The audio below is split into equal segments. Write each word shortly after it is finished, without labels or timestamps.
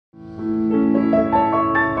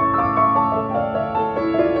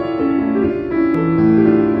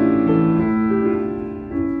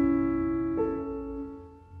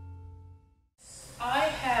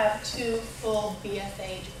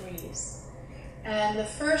And my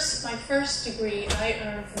first degree I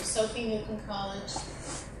earned from Sophie Newcomb College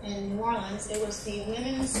in New Orleans. It was the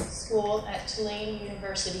women's school at Tulane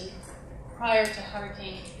University prior to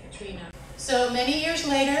Hurricane Katrina. So many years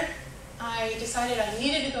later, I decided I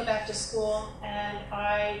needed to go back to school, and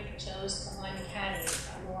I chose the Lyme Academy,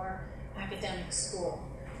 a more academic school.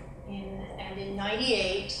 And in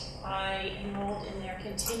 '98, I enrolled in their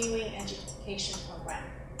continuing education program.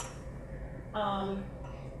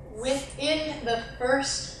 Within the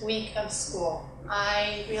first week of school,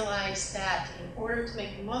 I realized that in order to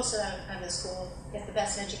make the most of that time of school, get the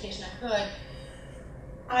best education I could,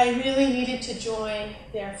 I really needed to join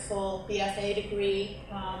their full BFA degree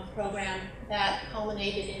program that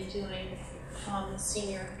culminated in doing the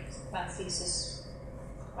senior class thesis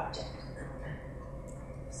project.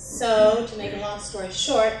 So, to make a long story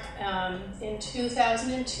short, in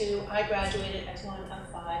 2002, I graduated as one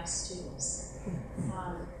of 5 students.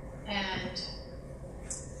 And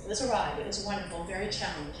it was a ride. It was wonderful, very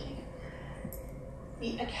challenging.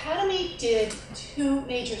 The Academy did 2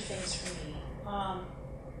 major things for me,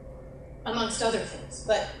 amongst other things.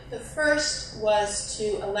 But the first was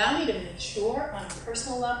to allow me to mature on a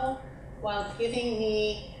personal level while giving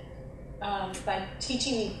me, by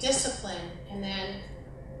teaching me discipline and then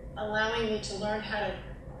allowing me to learn how to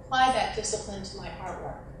apply that discipline to my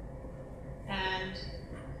artwork. And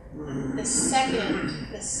the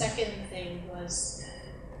second thing was,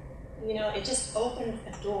 it just opened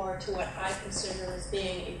a door to what I consider as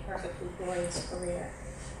being a perfectly glorious career.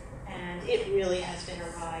 And it really has been a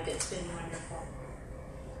ride. It's been wonderful.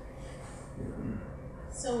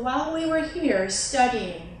 So while we were here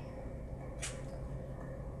studying,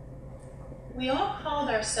 we all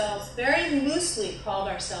very loosely called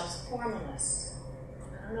ourselves formalists.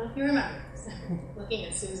 I don't know if you remember, looking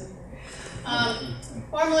at Susan.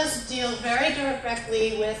 Formalists deal very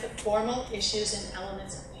directly with formal issues and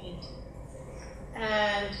elements of painting.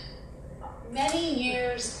 And many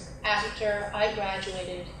years after I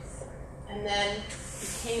graduated and then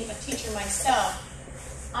became a teacher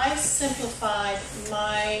myself, I simplified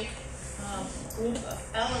my group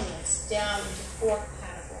of elements down into 4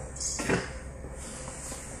 categories.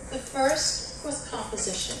 The first was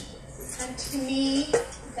composition. And to me,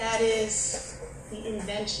 that is the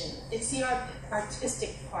invention. It's the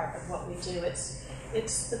artistic part of what we do.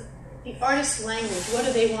 It's the artist's language. What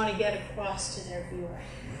do they want to get across to their viewer?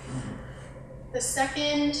 The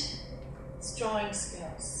second is drawing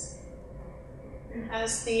skills.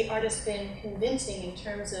 Has the artist been convincing in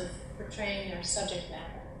terms of portraying their subject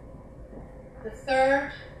matter? The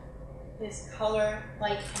third is color,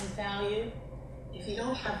 light, and value. If you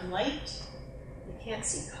don't have light, you can't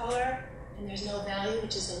see color, and there's no value,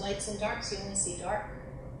 which is the lights and darks. You only see dark.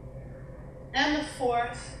 And the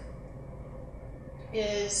fourth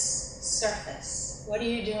is surface. What are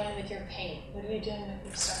you doing with your paint? What are you doing with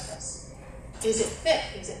your surface? Is it thick?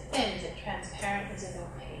 Is it thin? Is it transparent? Is it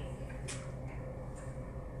opaque?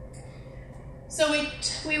 So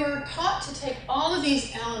we were taught to take all of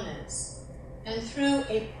these elements and through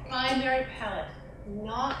a primary palette,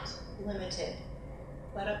 not limited,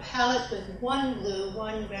 but a palette with 1 blue,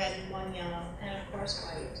 1 red, and 1 yellow, and of course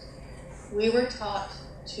white, we were taught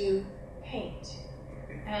to paint.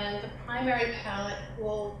 And the primary palette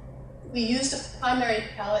we used a primary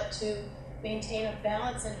palette to maintain a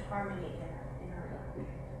balance and harmony in our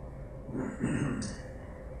look.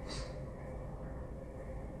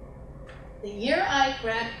 The year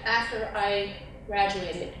after I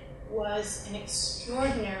graduated was an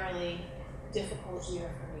extraordinarily difficult year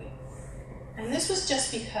for me. And this was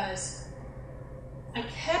just because I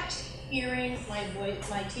kept hearing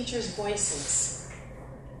my teachers' voices.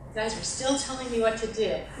 You guys were still telling me what to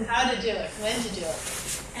do, how to do it, when to do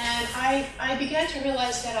it. And I began to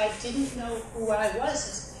realize that I didn't know who I was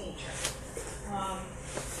as a painter.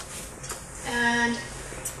 And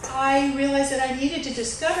I realized that I needed to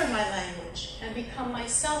discover my language and become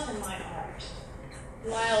myself in my art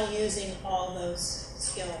while using all those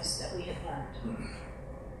skills that we had learned.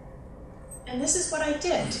 And this is what I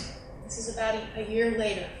did. This is about a year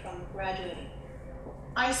later from graduating.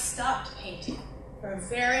 I stopped painting for a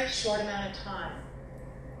very short amount of time.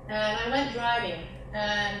 And I went driving,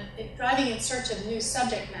 and driving in search of new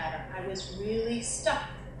subject matter. I was really stuck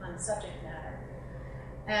on subject matter.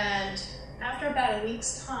 And after about a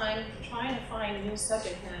week's time trying to find new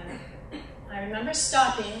subject matter, I remember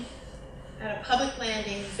stopping at a public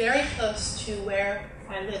landing very close to where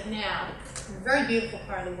I live now, in a very beautiful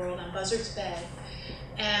part of the world on Buzzards Bay,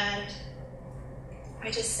 and I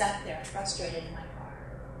just sat there frustrated in my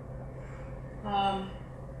car.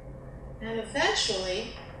 And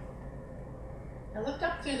eventually, I looked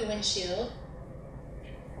up through the windshield,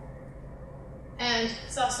 and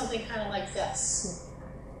saw something kind of like this.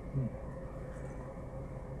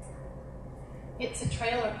 It's a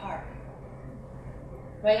trailer park,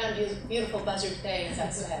 right on beautiful Buzzard Bay, as I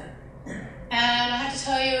said. And I have to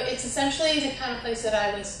tell you, it's essentially the kind of place that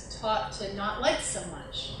I was taught to not like so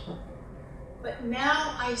much. But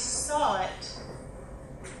now I saw it,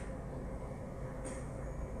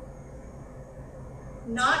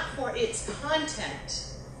 not for its content,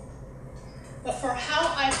 but for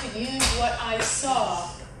how I could use what I saw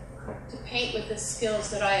to paint with the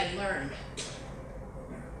skills that I had learned.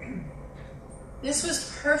 This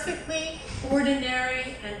was perfectly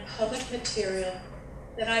ordinary and public material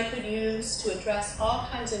that I could use to address all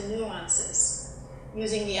kinds of nuances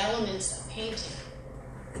using the elements of painting.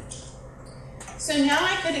 So now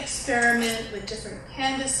I could experiment with different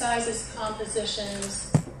canvas sizes,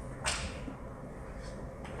 compositions,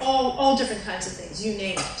 all different kinds of things, you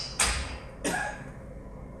name it.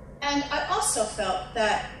 And I also felt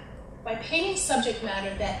that by painting subject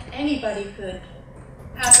matter that anybody could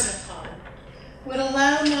happen upon would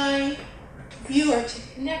allow my viewer to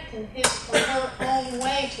connect in his or her own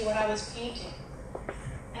way to what I was painting.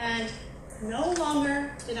 And no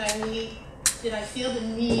longer did I feel the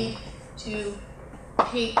need to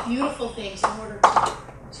paint beautiful things in order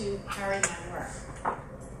to carry my work.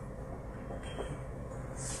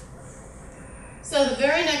 So the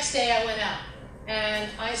very next day I went out and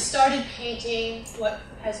I started painting what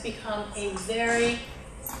has become a very,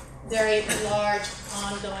 very large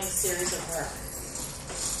ongoing series of work.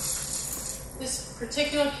 This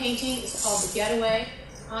particular painting is called The Getaway.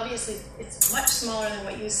 Obviously, it's much smaller than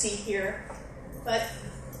what you see here, but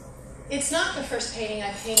it's not the first painting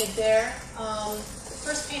I painted there. The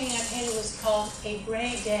first painting I painted was called A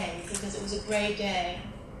Gray Day, because it was a gray day.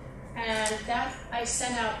 And that I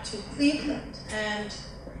sent out to Cleveland. And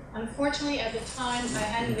unfortunately, at the time, I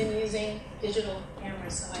hadn't been using digital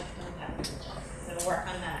cameras, so I don't have to work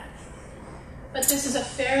on that. But this is a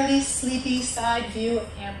fairly sleepy side view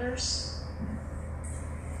of campers.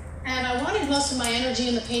 And I wanted most of my energy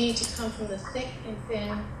in the painting to come from the thick and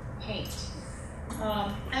thin paint.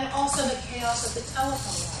 And also the chaos of the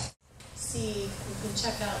telephone light. See, you can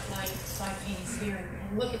check out my paintings here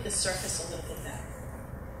and look at the surface a little bit better.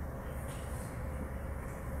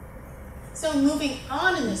 So moving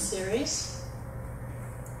on in this series,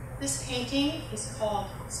 this painting is called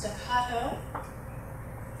Staccato.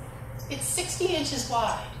 It's 60 inches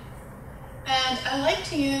wide. And I like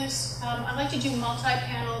to do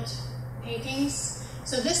multi-paneled paintings.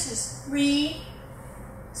 So this is 3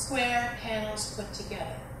 square panels put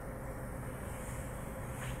together.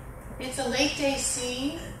 It's a late day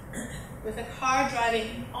scene with a car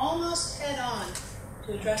driving almost head on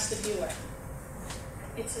to address the viewer.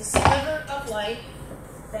 It's a sliver of light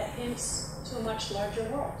that hints to a much larger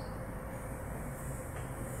world.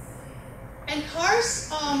 And cars,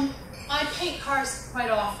 I paint cars quite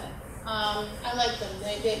often. I like them.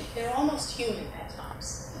 They're almost human at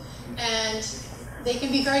times. And they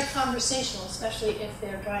can be very conversational, especially if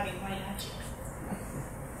they're driving right at you.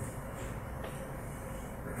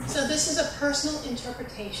 So this is a personal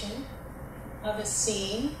interpretation of a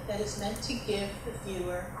scene that is meant to give the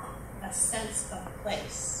viewer a sense of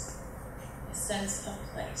place. A sense of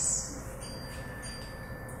place.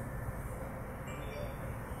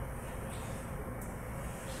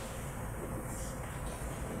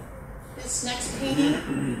 This next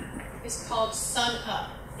painting is called Sun Up.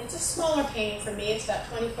 It's a smaller painting for me. It's about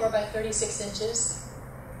 24 by 36 inches.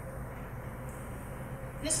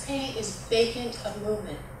 This painting is vacant of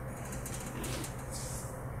movement.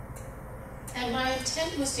 And my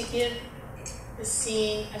intent was to give the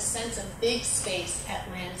scene a sense of big space at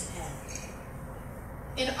Land's End.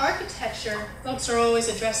 In architecture, folks are always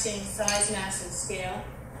addressing size, mass, and scale.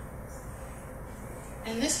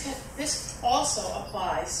 And this also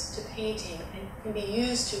applies to painting and can be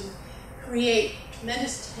used to create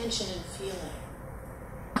tremendous tension and feeling.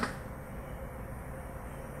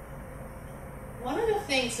 One of the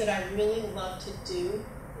things that I really love to do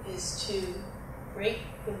is to break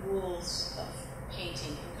the rules of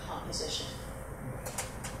painting and composition.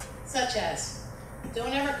 Such as,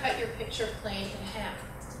 don't ever cut your picture plane in half.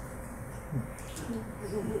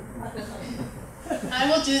 I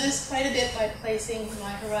will do this quite a bit by placing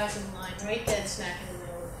my horizon line right dead smack in the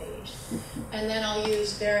middle of the page. And then I'll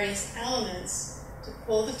use various elements to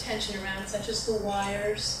pull the tension around, such as the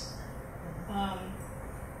wires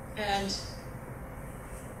and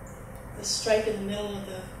the stripe in the middle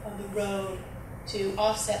of the road to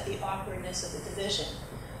offset the awkwardness of the division.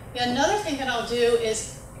 Another thing that I'll do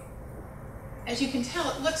is, as you can tell,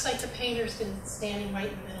 it looks like the painter's been standing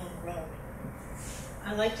right in the middle of the road.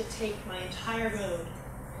 I like to take my entire road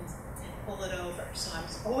and pull it over. So I'm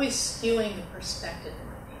always skewing the perspective in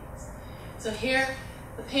my paintings. So here,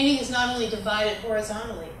 the painting is not only divided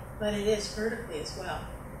horizontally, but it is vertically as well.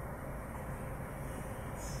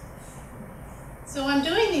 So I'm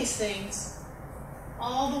doing these things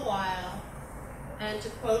all the while, and to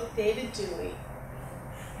quote David Dewey,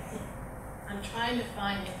 I'm trying to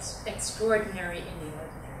find extraordinary in the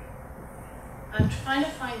ordinary. I'm trying to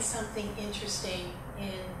find something interesting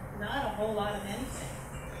in not a whole lot of anything.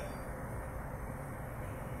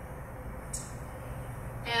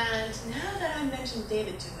 And now that I mentioned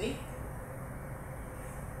David Dewey,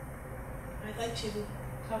 I'd like to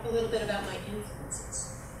talk a little bit about my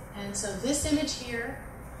influences. And so this image here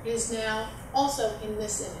is now also in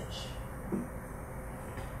this image,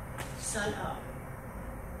 sun up.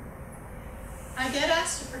 I get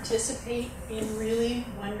asked to participate in really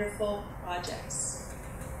wonderful projects.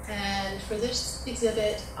 And for this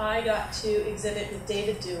exhibit, I got to exhibit with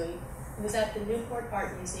David Dewey, who was at the Newport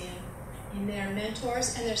Art Museum in their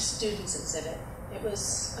Mentors and Their Students exhibit. It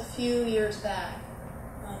was a few years back,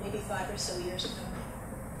 maybe 5 or so years ago.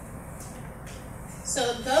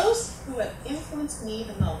 So those who have influenced me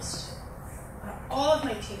the most are all of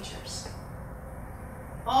my teachers,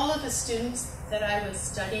 all of the students that I was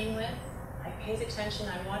studying with. I paid attention,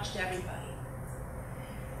 I watched everybody.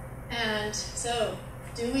 And so,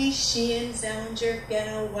 Dewey, Sheehan, Zellinger,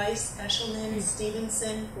 Ghetto, Weiss, Eshelman,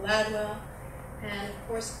 Stevenson, Gladwell, and of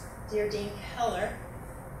course, dear Dean Keller,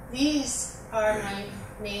 these are my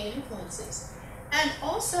main influences. And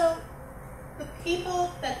also, the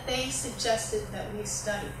people that they suggested that we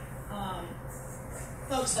study.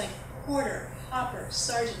 Folks like Porter, Hopper,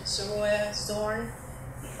 Sargent, Soroya, Zorn,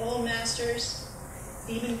 the Old Masters,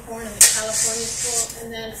 Ebenkorn in the California School,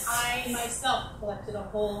 and then I myself collected a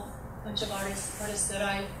whole bunch of artists that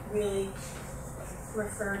I really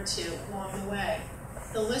referred to along the way.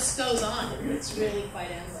 The list goes on, it's really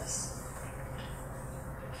quite endless.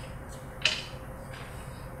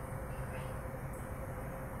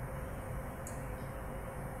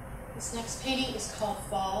 This next painting is called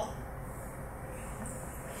Fall.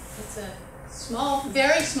 It's a small,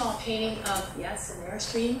 very small painting of, yes, an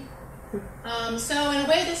Airstream. So in a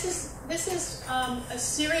way, this is a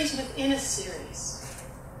series within a series.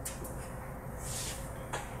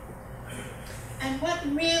 And what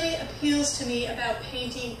really appeals to me about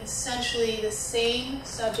painting essentially the same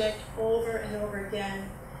subject over and over again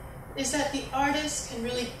is that the artist can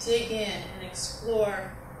really dig in and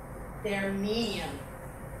explore their medium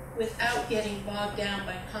without getting bogged down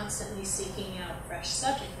by constantly seeking out fresh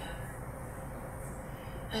subject matter.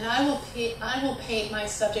 And I will paint my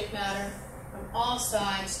subject matter from all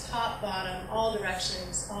sides, top, bottom, all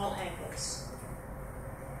directions, all angles.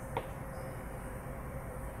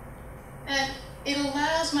 And it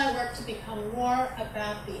allows my work to become more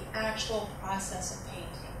about the actual process of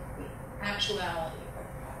painting, the actuality of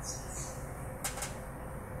the process.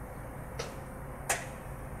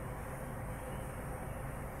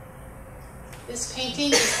 This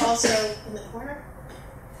painting is also in the corner.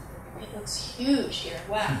 It looks huge here,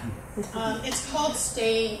 wow. It's called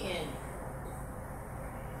Staying In.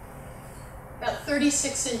 About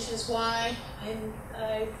 36 inches wide, and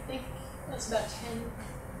I think that's about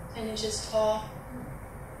 10 inches tall.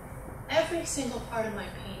 Every single part of my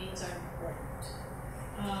paintings are important.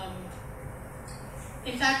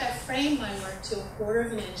 In fact, I framed my work to 1/4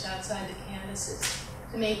 of an inch outside the canvases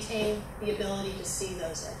to maintain the ability to see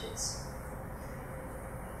those edges.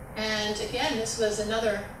 And again, this was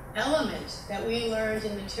another element that we learned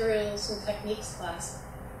in materials and techniques class.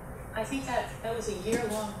 I think that was a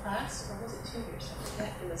year-long class, or was it 2 years?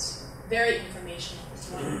 It was very informational. It was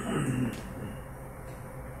wonderful.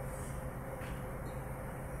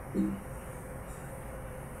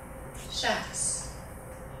 Shacks.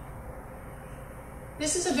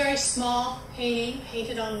 This is a very small painting,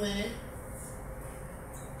 painted on linen.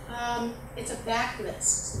 It's a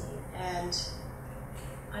backlist, and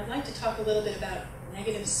I'd like to talk a little bit about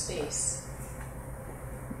negative space.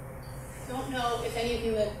 Don't know if any of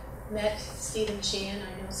you have met Stephen Sheehan.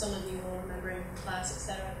 I know some of you will remember him in class,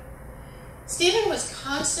 etc. Stephen was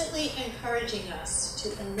constantly encouraging us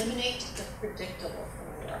to eliminate the predictable from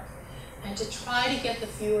our work and to try to get the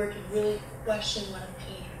viewer to really question what a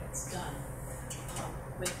painter has done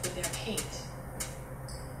with their paint.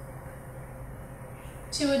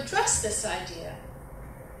 To address this idea,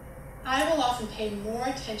 I will often pay more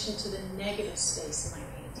attention to the negative space in my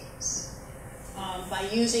paintings by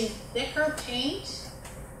using thicker paint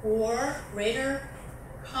or greater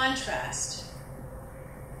contrast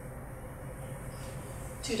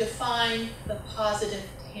to define the positive,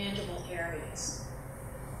 tangible areas.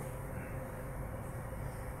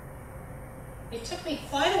 it took me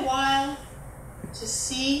quite a while to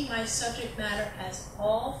see my subject matter as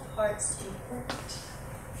all parts important.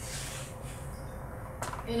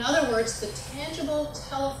 In other words, the tangible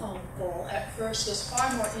telephone pole at first was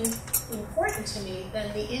far more important to me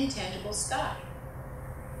than the intangible sky.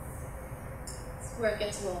 That's where it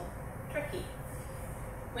gets a little tricky.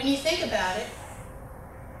 When you think about it,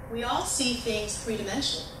 we all see things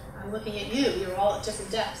three-dimensional. I'm looking at you. You're all at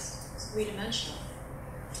different depths. It's three-dimensional.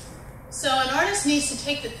 So an artist needs to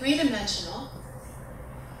take the three-dimensional,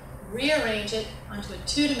 rearrange it onto a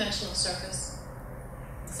two-dimensional surface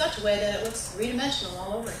in such a way that it looks three-dimensional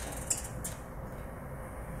all over again.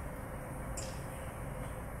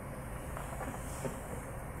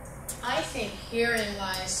 I think herein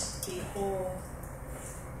lies the whole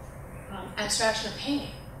abstraction of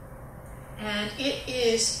painting. And it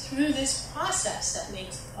is through this process that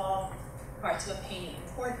makes all parts of a painting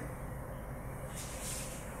important.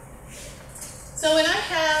 So when I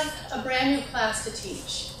have a brand new class to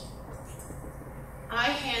teach, I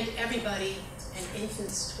hand everybody an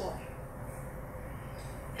infant's toy.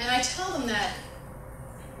 And I tell them that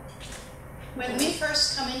when we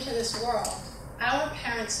first come into this world, our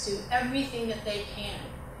parents do everything that they can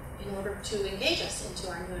in order to engage us into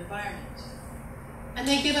our new environment. And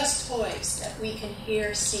they give us toys that we can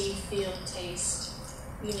hear, see, feel, taste,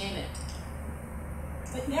 you name it.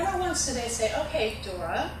 But never once do they say, okay,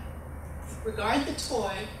 Dora, regard the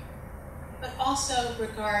toy, but also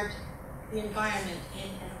regard the environment in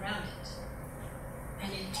and around it.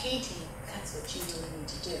 And in painting, that's what you really need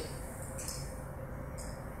to do.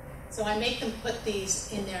 So I make them put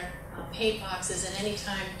these in their paint boxes, and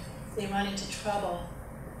anytime they run into trouble,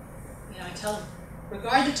 I tell them,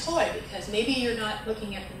 regard the toy, because maybe you're not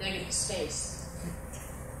looking at the negative space,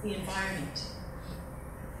 the environment.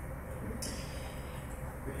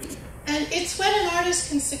 And it's when an artist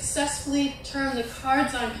can successfully turn the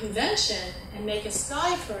cards on convention and make a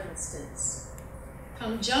sky, for instance,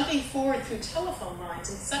 come jumping forward through telephone lines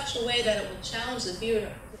in such a way that it will challenge the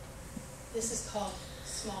viewer. This is called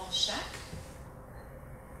Small Shack.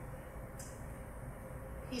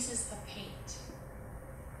 Pieces of paint.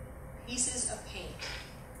 Pieces of paint.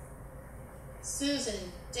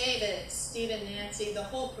 Susan, David, Stephen, Nancy, the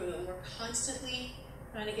whole crew were constantly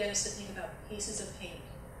trying to get us to think about pieces of paint,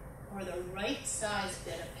 or the right size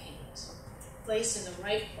bit of paint, placed in the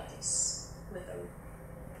right place, with the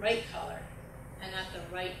right color, and at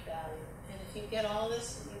the right value. And if you get all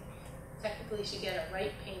this, you technically should get a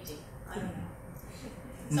right painting. I don't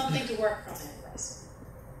know. Something to work from anyways.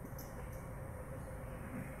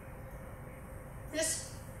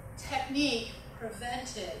 This technique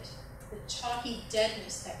prevented the chalky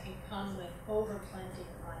deadness that can come with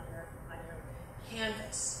overblending on your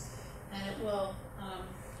canvas. And it will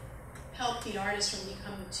help the artist from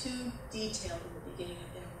becoming too detailed in the beginning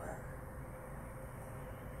of their work.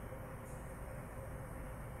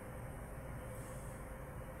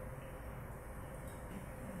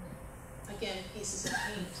 Again, pieces of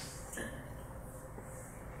paint.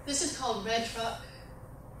 This is called Red Truck,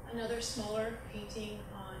 another smaller painting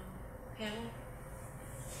on panel.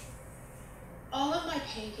 All of my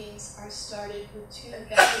paintings are started with two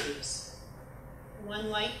values, one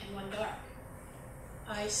light and one dark.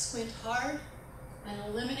 I squint hard and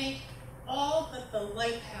eliminate all but the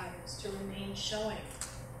light patterns to remain showing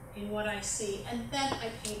in what I see, and then I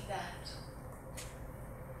paint that.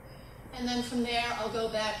 And then from there, I'll go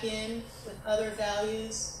back in with other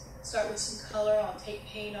values, start with some color, I'll take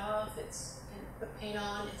paint off, and put paint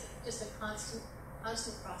on. It's just a constant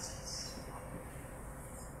process.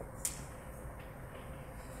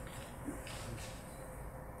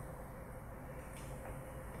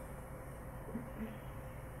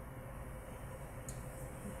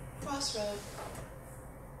 Crossroad.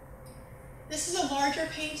 This is a larger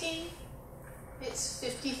painting. It's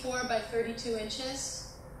 54 by 32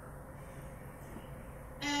 inches.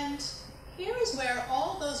 And here is where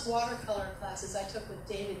all those watercolor classes I took with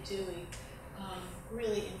David Dewey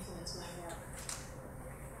really influenced my work.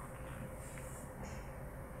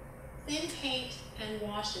 Thin paint and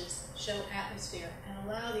washes show atmosphere and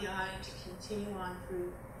allow the eye to continue on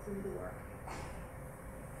through the work.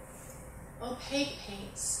 Opaque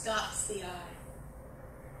paint stops the eye.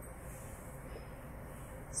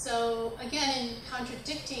 So again, in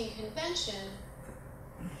contradicting convention,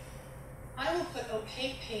 I will put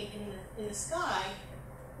opaque paint in the sky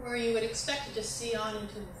where you would expect to just see on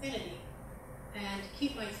into infinity, and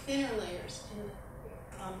keep my thinner layers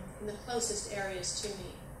in the closest areas to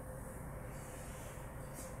me.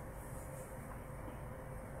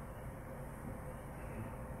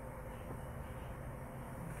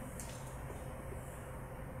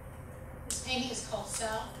 painting is called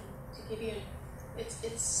South. To give you, I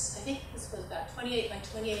think this was about 28 by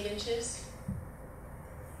 28 inches.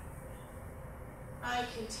 I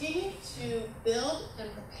continue to build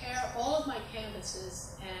and prepare all of my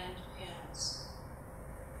canvases and panels.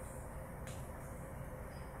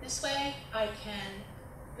 This way I can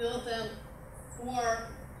build them for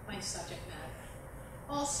my subject matter.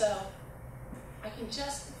 Also,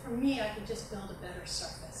 for me, I can just build a better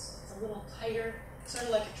surface. It's a little tighter, sort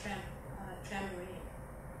of like a trampoline.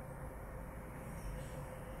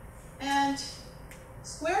 And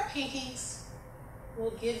square paintings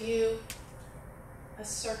will give you a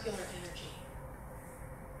circular energy.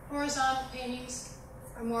 Horizontal paintings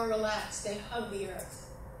are more relaxed. They hug the earth.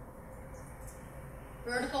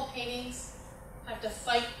 Vertical paintings have to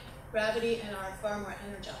fight gravity and are far more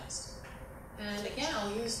energized. And again,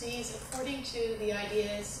 I'll use these according to the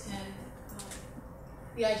ideas and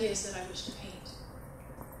the ideas that I wish to paint.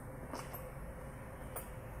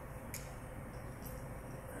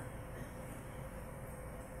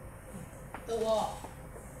 The wall.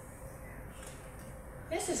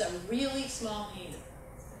 This is a really small painting.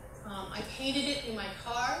 I painted it in my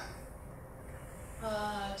car.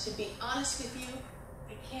 To be honest with you,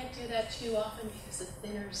 I can't do that too often because the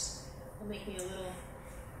thinners will make me a little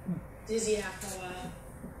dizzy after a while.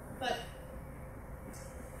 But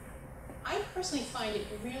I personally find it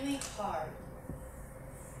really hard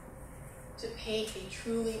to paint a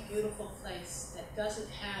truly beautiful place that doesn't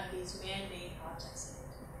have these man-made objects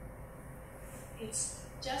in it. It's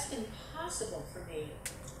just impossible for me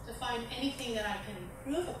to find anything that I can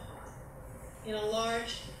improve upon in a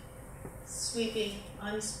large, sweeping,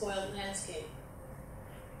 unspoiled landscape.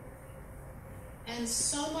 And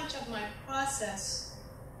so much of my process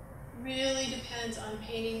really depends on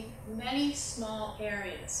painting many small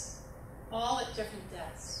areas, all at different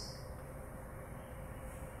depths.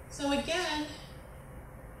 So again,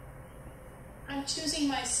 I'm choosing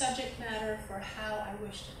my subject matter for how I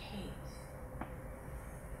wish to paint.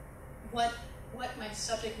 What my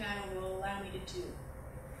subject matter will allow me to do.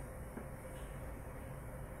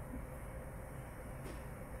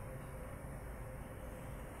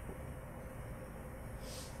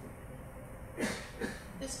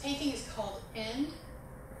 This painting is called End.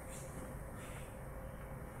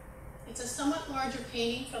 It's a somewhat larger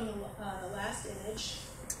painting from the last image.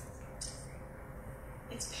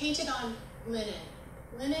 It's painted on linen.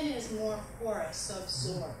 Linen is more porous, so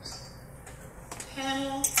absorbs.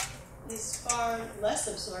 Panel is far less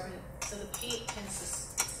absorbent, so the paint tends to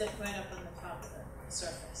sit right up on the top of the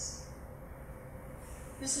surface.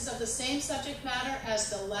 This is of the same subject matter as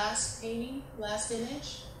the last painting, last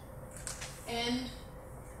image. End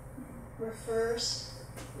refers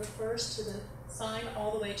to the sign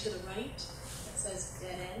all the way to the right that says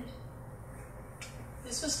dead end.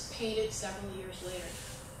 This was painted several years later.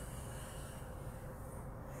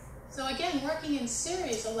 So again, working in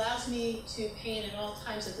series allows me to paint at all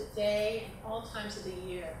times of the day and all times of the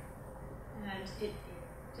year. And it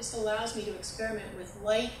just allows me to experiment with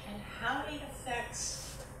light and how it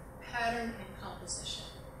affects pattern and composition.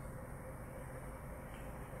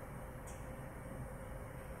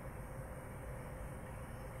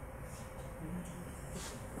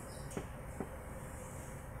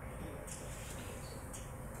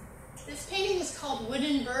 This painting is called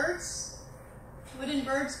Wooden Birds. Wooden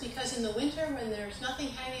birds because in the winter when there's nothing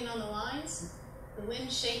hanging on the lines, the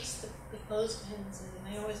wind shakes the clothespins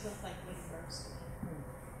and they always look like wooden birds.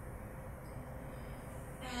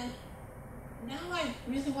 And now I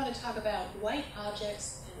really want to talk about white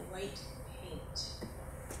objects and white paint.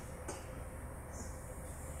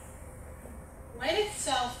 White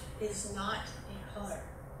itself is not a color.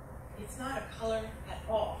 It's not a color at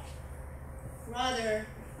all. Rather,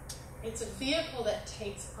 it's a vehicle that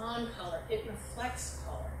takes on color. It reflects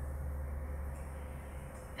color.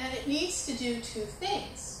 And it needs to do two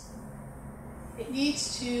things. It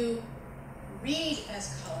needs to read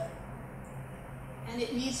as color, and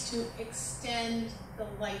it needs to extend the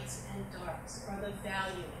lights and darks, or the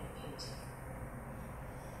value in painting.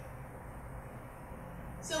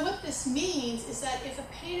 So what this means is that if a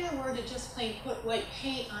painter were to just plain put white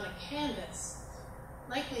paint on a canvas,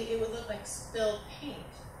 likely it would look like spilled paint.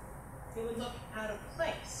 It would look out of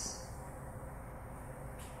place.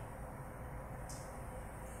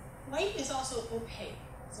 White is also opaque,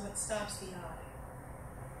 so it stops the eye.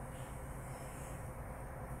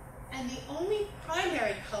 And the only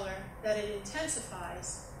primary color that it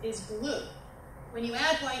intensifies is blue. When you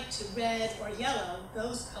add white to red or yellow,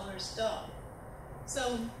 those colors dull.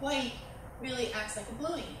 So white really acts like a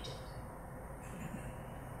bluing agent.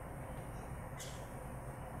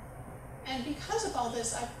 And because of all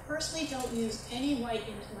this, I personally don't use any white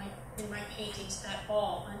in my paintings at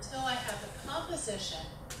all until I have the composition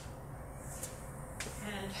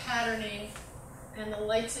and patterning and the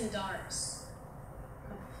lights and darks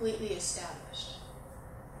completely established.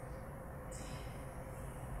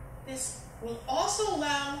 This will also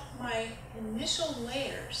allow my initial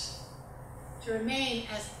layers to remain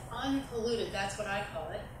as unpolluted, that's what I call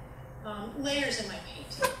it, layers in my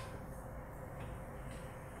painting.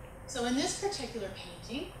 So in this particular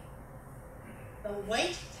painting, the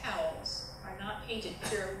white towels are not painted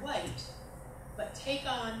pure white, but take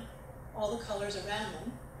on all the colors around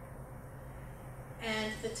them.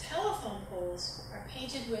 And the telephone poles are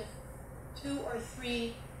painted with 2 or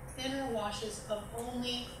 3 thinner washes of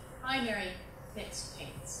only primary mixed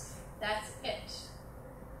paints. That's it.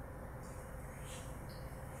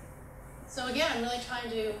 So again, I'm really trying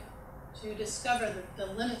to discover the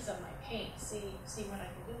limits of my paint, see what I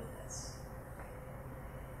can do with this.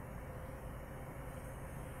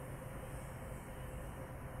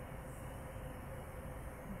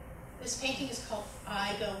 This painting is called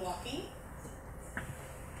I Go Walking.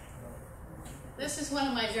 This is one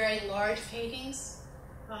of my very large paintings.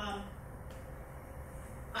 I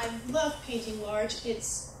love painting large.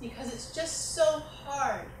 It's because it's just so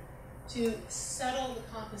hard to settle the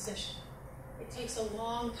composition. It takes a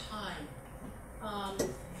long time.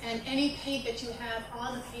 And any paint that you have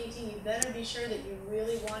on the painting, you better be sure that you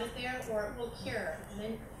really want it there or it will cure.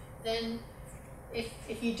 And then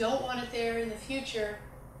if you don't want it there in the future,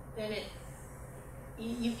 then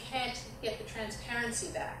you can't get the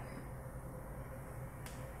transparency back.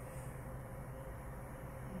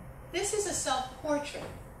 This is a self-portrait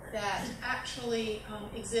that actually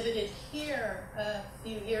exhibited here a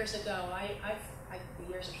few years ago.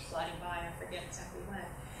 The years are sliding by, I forget exactly when.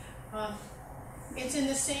 It's in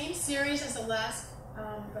the same series as the last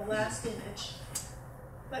image,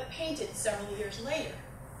 but painted several years later.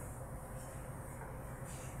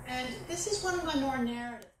 And this is one of my more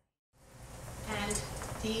narrative. And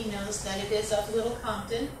Dee knows that it is of Little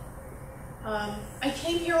Compton. I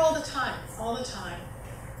came here all the time.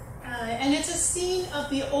 And it's a scene of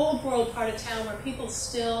the old world part of town where people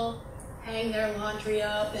still hang their laundry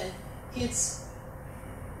up and kids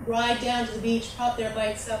ride down to the beach, prop their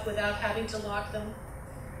bikes up without having to lock them.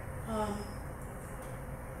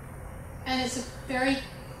 And it's a very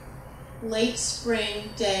late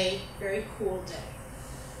spring day, very cool day.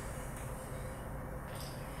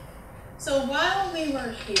 So while we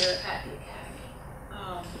were here at the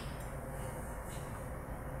Academy,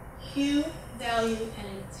 hue, value, and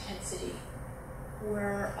intensity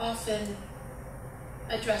were often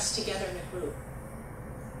addressed together in a group.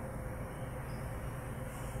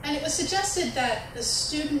 And it was suggested that the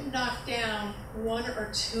student knock down 1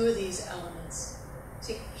 or 2 of these elements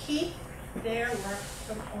to keep their work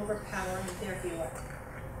from overpowering their viewer.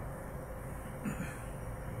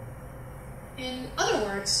 In other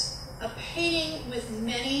words, a painting with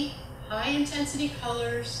many high-intensity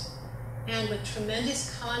colors and with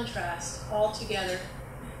tremendous contrast all together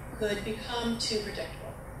could become too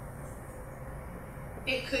predictable.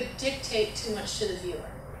 It could dictate too much to the viewer.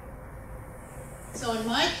 So in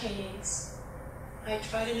my paintings, I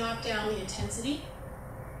try to knock down the intensity,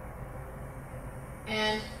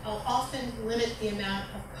 and I'll often limit the amount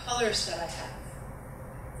of colors that I have,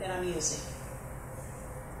 that I'm using.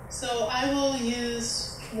 So I will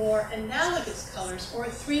use more analogous colors, or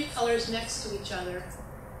 3 colors next to each other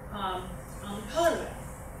on the color wheel.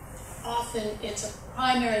 Often it's a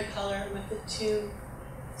primary color with the 2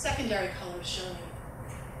 secondary colors showing.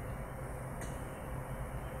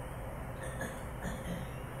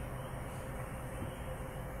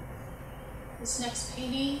 This next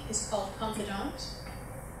painting is called Confidant.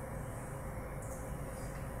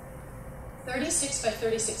 36 by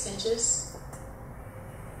 36 inches.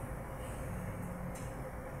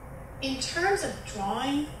 In terms of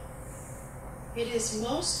drawing, it is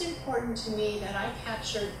most important to me that I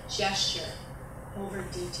capture gesture over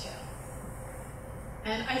detail.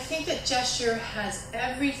 And I think that gesture has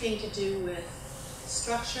everything to do with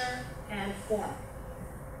structure and form.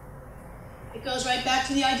 It goes right back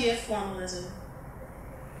to the idea of formalism.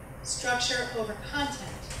 Structure over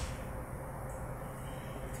content.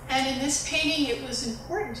 And in this painting, it was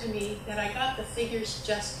important to me that I got the figures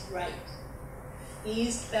just right.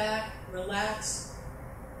 Eased back, relaxed,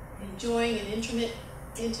 enjoying an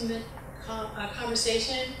intimate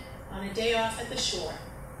conversation on a day off at the shore.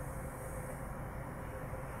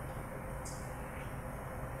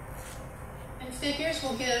 And figures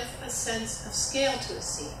will give a sense of scale to a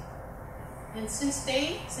scene. And since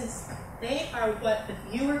they are what the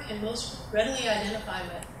viewer can most readily identify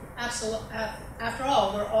with, after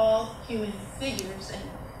all, we're all human figures, and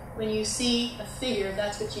when you see a figure,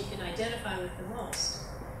 that's what you can identify with the most.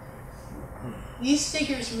 These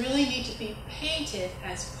figures really need to be painted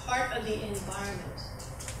as part of the environment.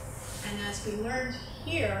 And as we learned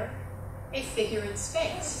here, a figure in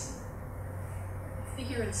space. A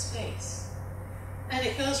figure in space. And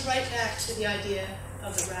it goes right back to the idea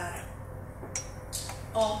of the rabbit.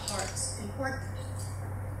 All parts important.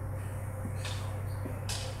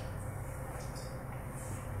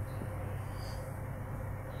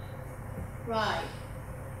 Ride.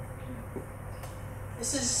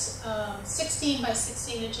 This is 16 by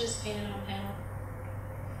 16 inches painted on panel.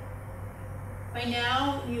 By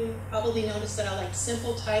now, you probably noticed that I like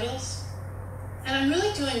simple titles. And I'm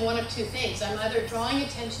really doing one of two things. I'm either drawing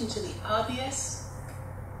attention to the obvious,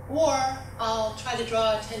 or I'll try to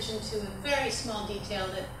draw attention to a very small detail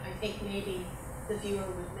that I think maybe the viewer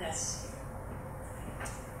would miss.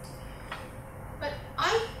 But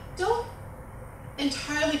I don't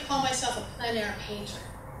entirely call myself a plein air painter,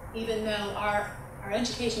 even though our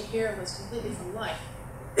education here was completely from life.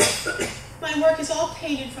 My work is all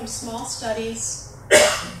painted from small studies,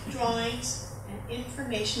 drawings, and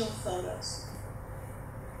informational photos.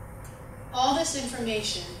 All this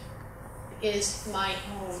information is my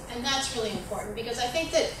own, and that's really important because I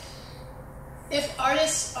think that if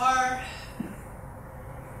artists are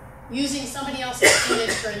using somebody else's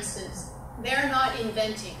image, for instance, they're not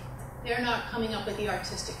inventing. They're not coming up with the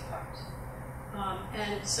artistic part.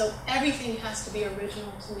 And so everything has to be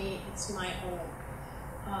original to me. It's my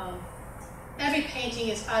own. Every painting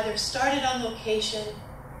is either started on location,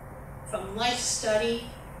 from life study,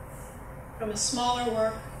 from a smaller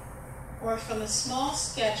work, or from a small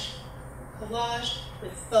sketch collaged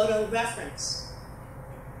with photo reference.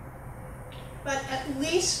 But at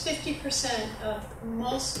least 50% of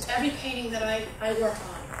every painting that I work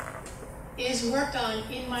on is worked on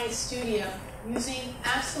in my studio using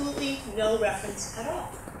absolutely no reference at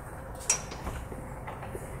all.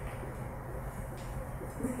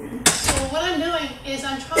 So what I'm doing is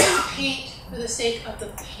I'm trying to paint for the sake of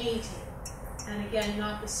the painting, and again,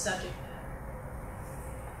 not the subject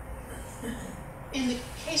matter. In the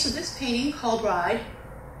case of this painting called Ride,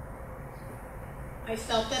 I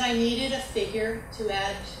felt that I needed a figure to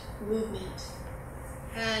add movement.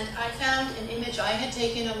 And I found an image I had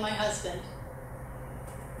taken of my husband,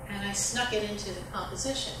 and I snuck it into the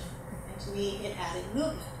composition. And to me, it added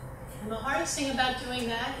movement. And the hardest thing about doing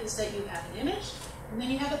that is that you have an image, and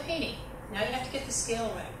then you have a painting. Now you have to get the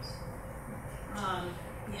scale right.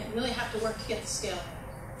 You really have to work to get the scale right.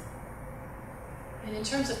 And in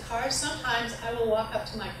terms of cars, sometimes I will walk up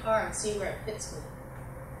to my car and see where it fits me.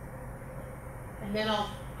 And then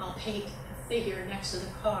I'll paint a figure next to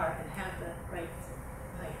the car and have the right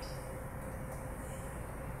height.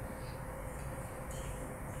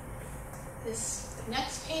 This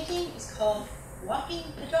next painting is called Walking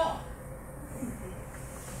the Dog.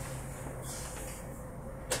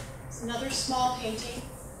 It's another small painting.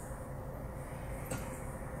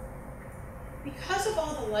 Because of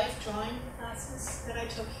all the life drawing classes that I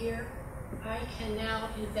took here, I can now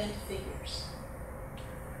invent figures.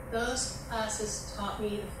 Those classes taught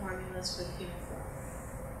me the formulas for the human form.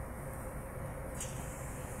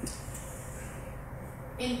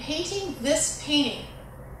 In painting this painting,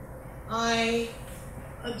 I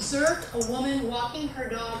observed a woman walking her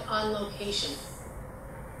dog on location,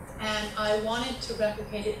 and I wanted to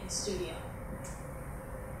replicate it in the studio.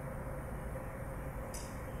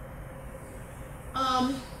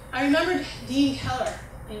 I remembered Dean Keller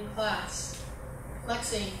in class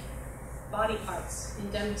flexing body parts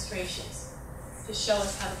in demonstrations to show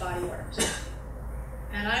us how the body worked.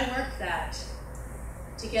 And I worked that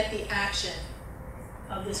to get the action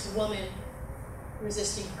of this woman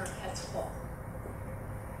resisting her pet's pull.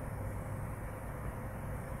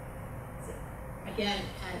 Again,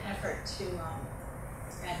 an effort to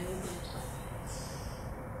add movement to my paintings.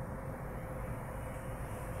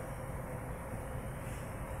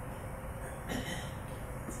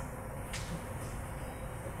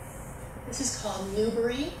 This is called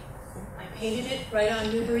Newbury. I painted it right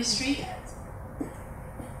on Newbury Street.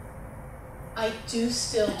 I do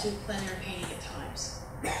still do plein air painting at times.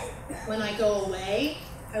 When I go away,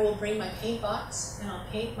 I will bring my paint box and I'll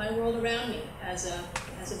paint my world around me as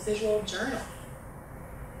a visual journal.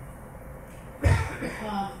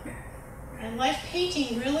 And life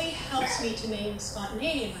painting really helps me to maintain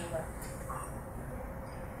spontaneity in my work.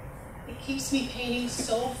 It keeps me painting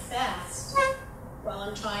so fast while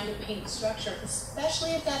I'm trying to paint structure,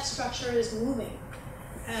 especially if that structure is moving.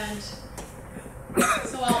 And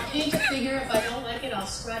So I'll paint a figure. If I don't like it, I'll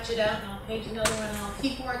scratch it out and I'll paint another one and I'll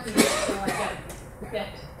keep working until I get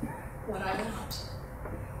what I want.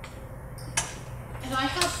 And I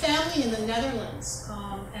have family in the Netherlands,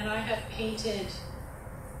 and I have painted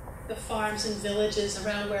the farms and villages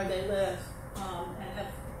around where they live, and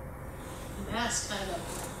have amassed kind of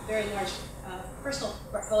a very large personal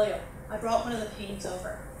portfolio. I brought one of the paintings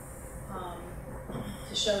over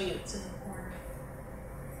to show you. It's in the corner.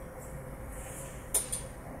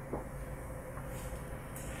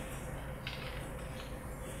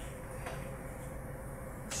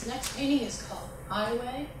 This next painting is called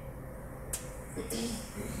Highway.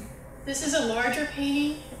 This is a larger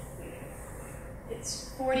painting. It's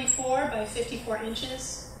 44 by 54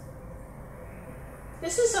 inches.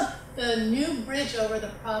 This is the new bridge over the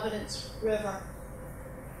Providence River.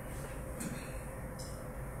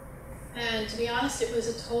 And to be honest, it was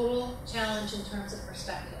a total challenge in terms of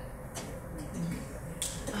perspective.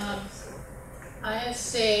 I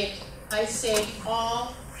saved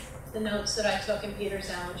all the notes that I took in Peter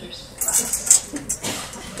Zallinger's class.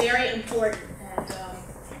 Very important. And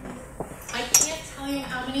I can't tell you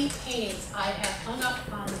how many paintings I have hung up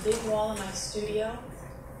on the big wall in my studio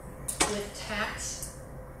with tacks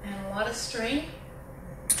and a lot of string,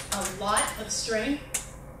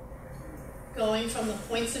 going from the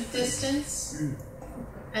points of distance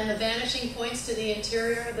and the vanishing points to the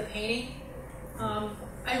interior of the painting.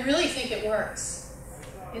 I really think it works.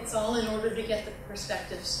 It's all in order to get the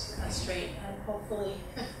perspectives straight, and hopefully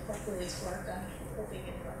it's worked. I'm hoping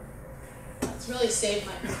it worked. It's really saved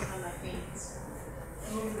my on my paintings.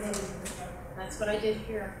 That's what I did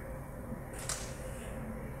here.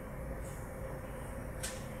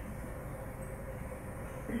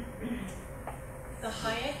 The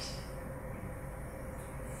Hyatt,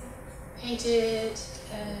 painted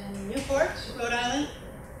in Newport, Rhode Island.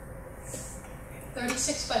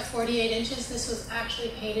 36 by 48 inches. This was actually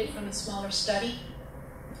painted from a smaller study.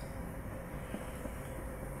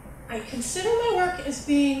 I consider my work as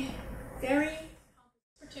being very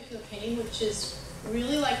particular painting, which is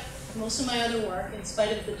really like most of my other work, in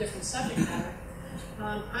spite of the different subject matter.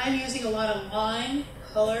 I'm using a lot of line,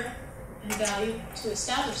 color, and value to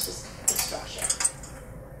establish this structure.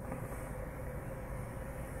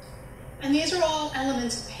 And these are all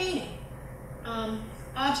elements of painting.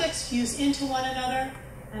 Objects fuse into one another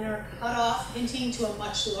and are cut off, hinting to a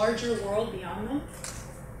much larger world beyond them.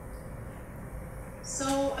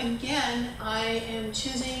 So again, I am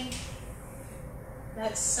choosing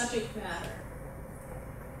that subject matter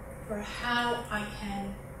for how I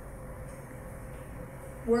can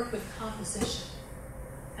work with composition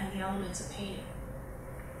and the elements of painting.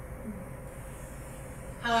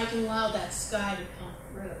 How I can allow that sky to come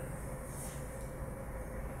through.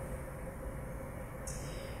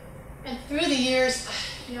 And through the years,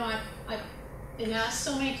 I've been asked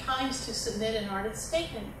so many times to submit an artist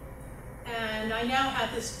statement. And I now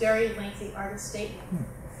have this very lengthy artist statement.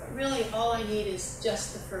 But really, all I need is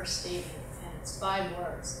just the first statement, and it's 5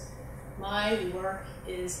 words. My work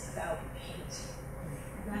is about paint.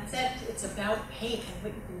 And that's it. It's about paint and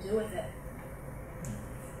what you can do with it.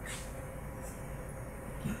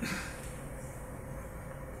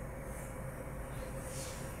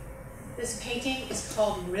 This painting is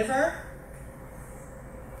called River.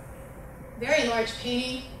 Very large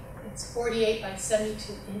painting. It's 48 by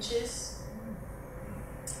 72 inches.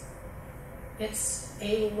 It's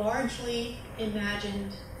a largely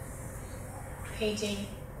imagined painting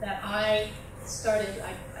that I started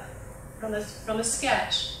from a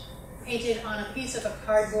sketch painted on a piece of a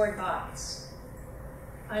cardboard box.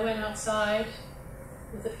 I went outside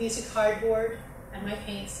with a piece of cardboard and my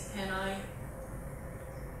paints, and I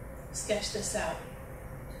sketched this out.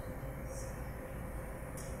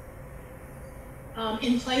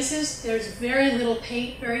 In places, there's very little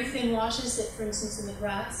paint, very thin washes, that, for instance, in the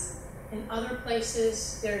grass. In other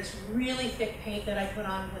places, there's really thick paint that I put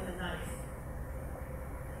on with a knife.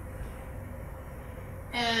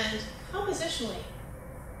 And compositionally,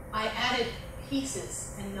 I added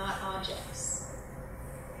pieces and not objects.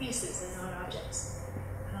 Pieces and not objects.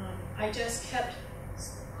 I just kept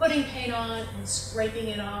putting paint on and scraping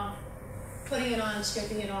it off, putting it on and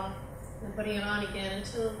scraping it off, and putting it on again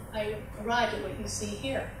until I arrived at what you see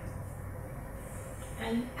here.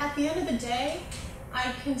 And at the end of the day,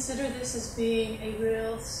 I consider this as being a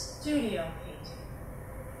real studio painting,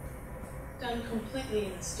 done completely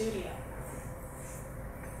in the studio.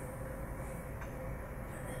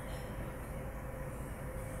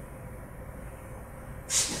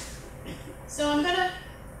 So I'm going to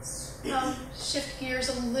shift gears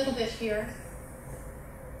a little bit. bit here.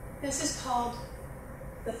 This is called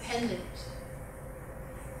The Pendant. And this is a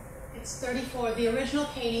It's 34. The original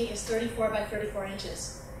painting is 34 by 34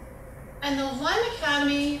 inches. And the Lyme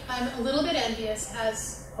Academy, I'm a little bit envious,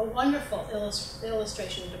 has a wonderful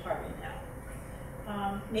illustration department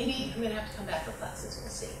now. Maybe I'm going to have to come back for classes, we'll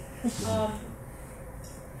see.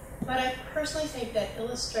 But I personally think that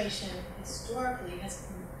illustration historically has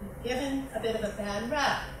been given a bit of a bad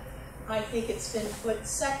rap. I think it's been put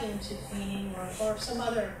second to painting or some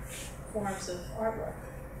other forms of artwork.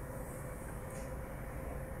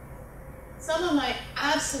 Some of my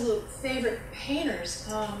absolute favorite painters,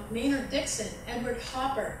 Maynard Dixon, Edward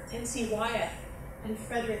Hopper, N.C. Wyatt, and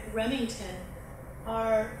Frederick Remington,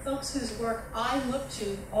 are folks whose work I look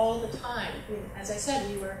to all the time. As I said,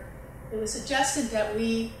 it was suggested that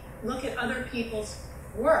we look at other people's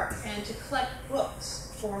work and to collect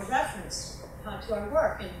books for reference to our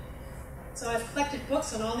work. And so I've collected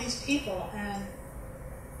books on all these people, and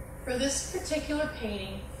for this particular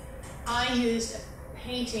painting, I used a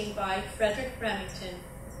painting by Frederick Remington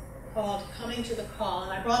called Coming to the Call,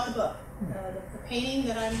 and I brought the book. The painting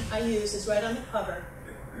that I use is right on the cover.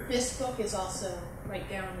 This book is also right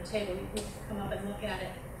there on the table. You can come up and look at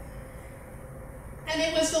it. And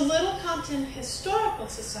it was the Little Compton Historical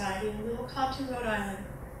Society in Little Compton, Rhode Island,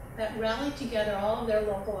 that rallied together all of their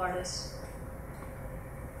local artists.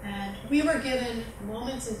 And we were given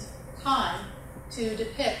moments in time to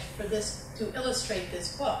depict to illustrate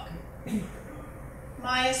this book.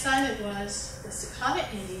 My assignment was the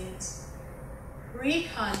Sakana Indians,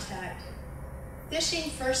 pre-contact, fishing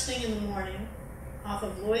first thing in the morning off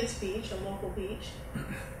of Lloyd's Beach, a local beach,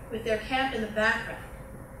 with their camp in the background.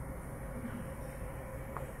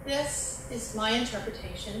 This is my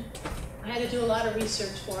interpretation. I had to do a lot of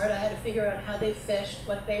research for it. I had to figure out how they fished,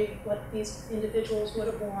 what these individuals would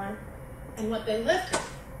have worn, and what they lifted.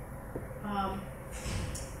 And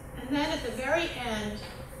then at the very end,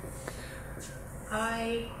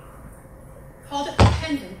 I called it the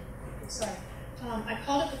pendant. I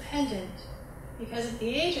called it the pendant because at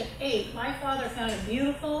the age of 8, my father found a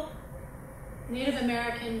beautiful Native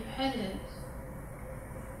American pendant,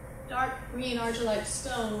 dark green argillite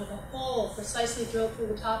stone with a hole precisely drilled through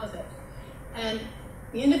the top of it. And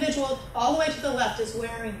the individual all the way to the left is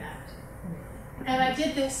wearing that. And I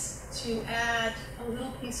did this to add a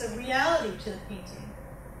little piece of reality to the painting.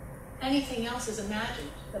 Anything else is imagined,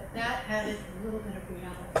 but that added a little bit of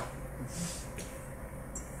reality.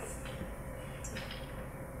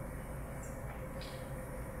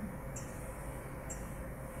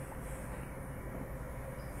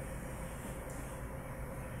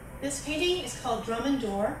 This painting is called Drum and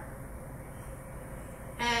Door,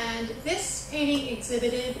 and this painting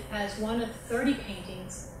exhibited as one of 30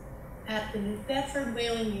 paintings at the New Bedford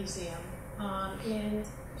Whaling Museum in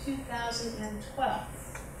 2012.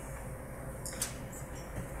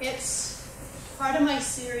 It's part of my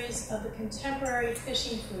series of the contemporary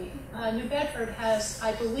fishing fleet. New Bedford has,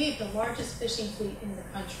 I believe, the largest fishing fleet in the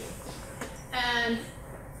country. And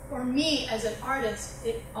for me, as an artist,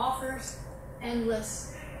 it offers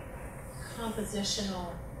endless compositional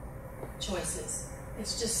choices.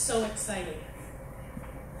 It's just so exciting.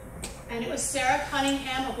 And it was Sarah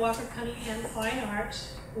Cunningham of Walker Cunningham Fine Art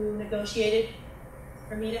who negotiated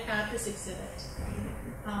for me to have this exhibit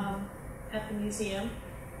at the museum.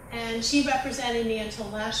 And she represented me until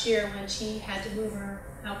last year when she had to move her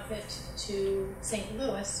outfit to St.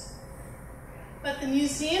 Louis. But the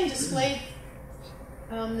museum displayed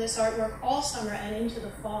this artwork all summer and into the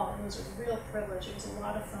fall. It was a real privilege. It was a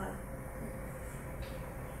lot of fun.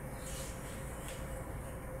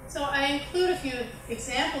 So I include a few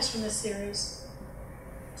examples from this series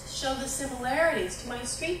to show the similarities to my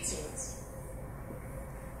street scenes.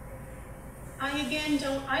 I again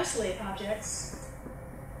don't isolate objects,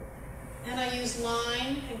 and I use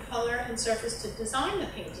line and color and surface to design the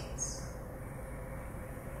paintings.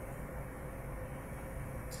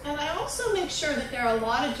 And I also make sure that there are a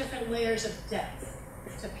lot of different layers of depth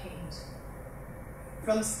to paint,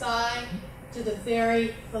 from sky to the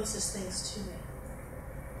very closest things to me.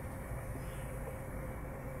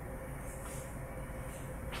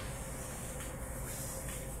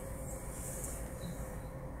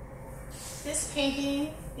 This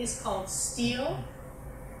painting is called Steel.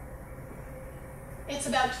 It's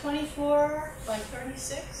about 24 by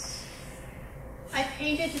 36. I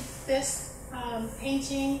painted this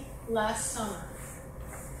painting last summer.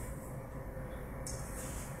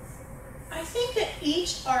 I think that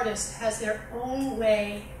each artist has their own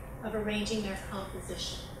way of arranging their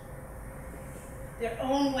composition, their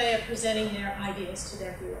own way of presenting their ideas to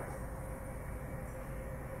their viewer.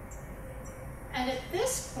 And at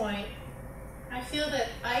this point, I feel that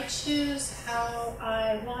I choose how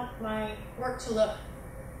I want my work to look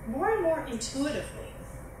more and more intuitively.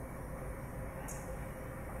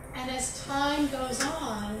 And as time goes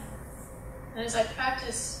on, and as I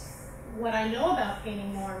practice what I know about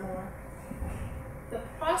painting more and more, the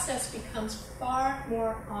process becomes far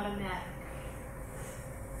more automatic.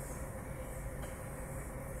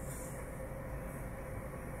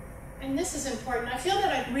 And this is important. I feel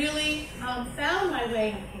that I've really found my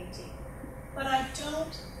way in painting, but I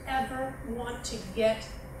don't ever want to get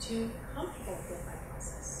too comfortable with my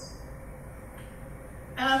process.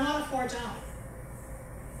 And I want to forge on.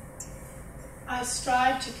 I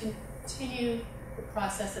strive to continue the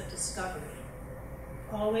process of discovery,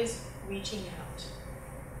 always reaching out.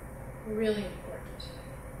 Really important.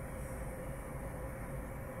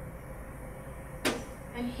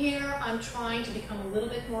 And here I'm trying to become a little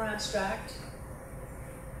bit more abstract.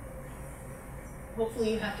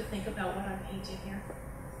 Hopefully you have to think about what I'm painting here.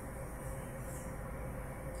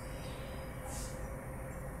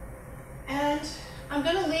 And I'm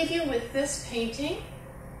going to leave you with this painting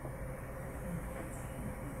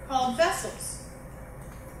called Vessels.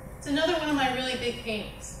 It's another one of my really big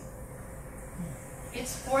paintings.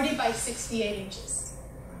 It's 40 by 68 inches.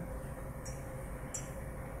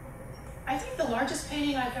 I think the largest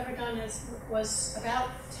painting I've ever done was about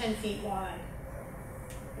 10 feet wide.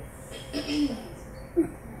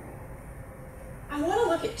 I want to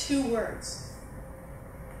look at two words.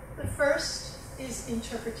 The first is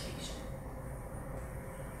interpretation.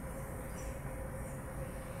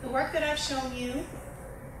 The work that I've shown you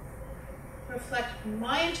reflect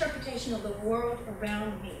my interpretation of the world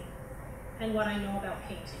around me and what I know about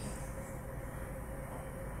painting.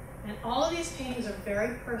 And all of these paintings are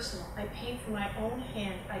very personal. I paint from my own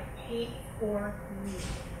hand. I paint for me.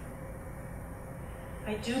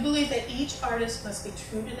 I do believe that each artist must be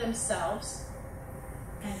true to themselves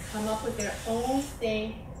and come up with their own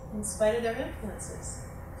thing in spite of their influences.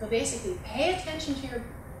 So basically, pay attention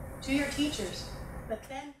to your teachers, but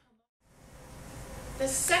then the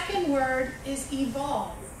second word is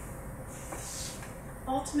evolve.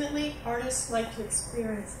 Ultimately, artists like to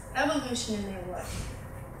experience evolution in their work.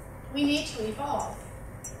 We need to evolve.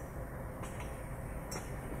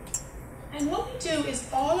 And what we do is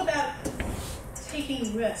all about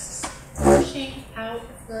taking risks, pushing out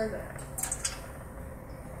further.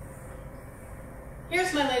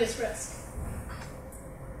 Here's my latest risk.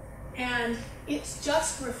 And it's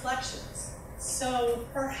just reflections. So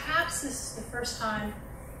perhaps this is the first time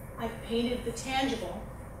I've painted the tangible.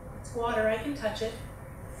 It's water, I can touch it.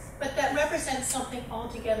 But that represents something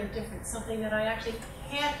altogether different, something that I actually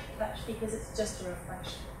can't touch because it's just a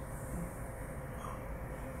reflection.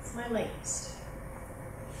 It's my latest.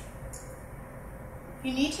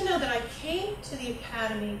 You need to know that I came to the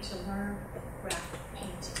Academy to learn the craft of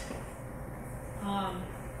painting. I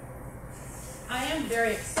am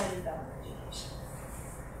very excited about education.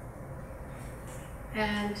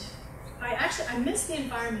 And I miss the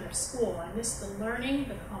environment of school. I miss the learning,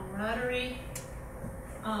 the camaraderie,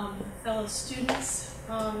 fellow students.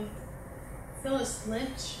 Phyllis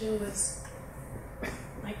Lynch, who was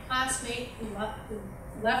my classmate who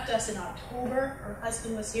left us in October. Her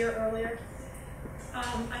husband was here earlier.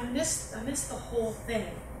 I miss the whole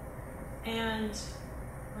thing. And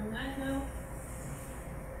on that note,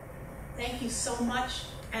 thank you so much.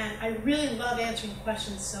 And I really love answering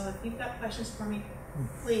questions. So if you've got questions for me,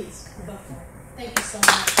 please go for it. Thank you so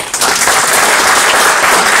much.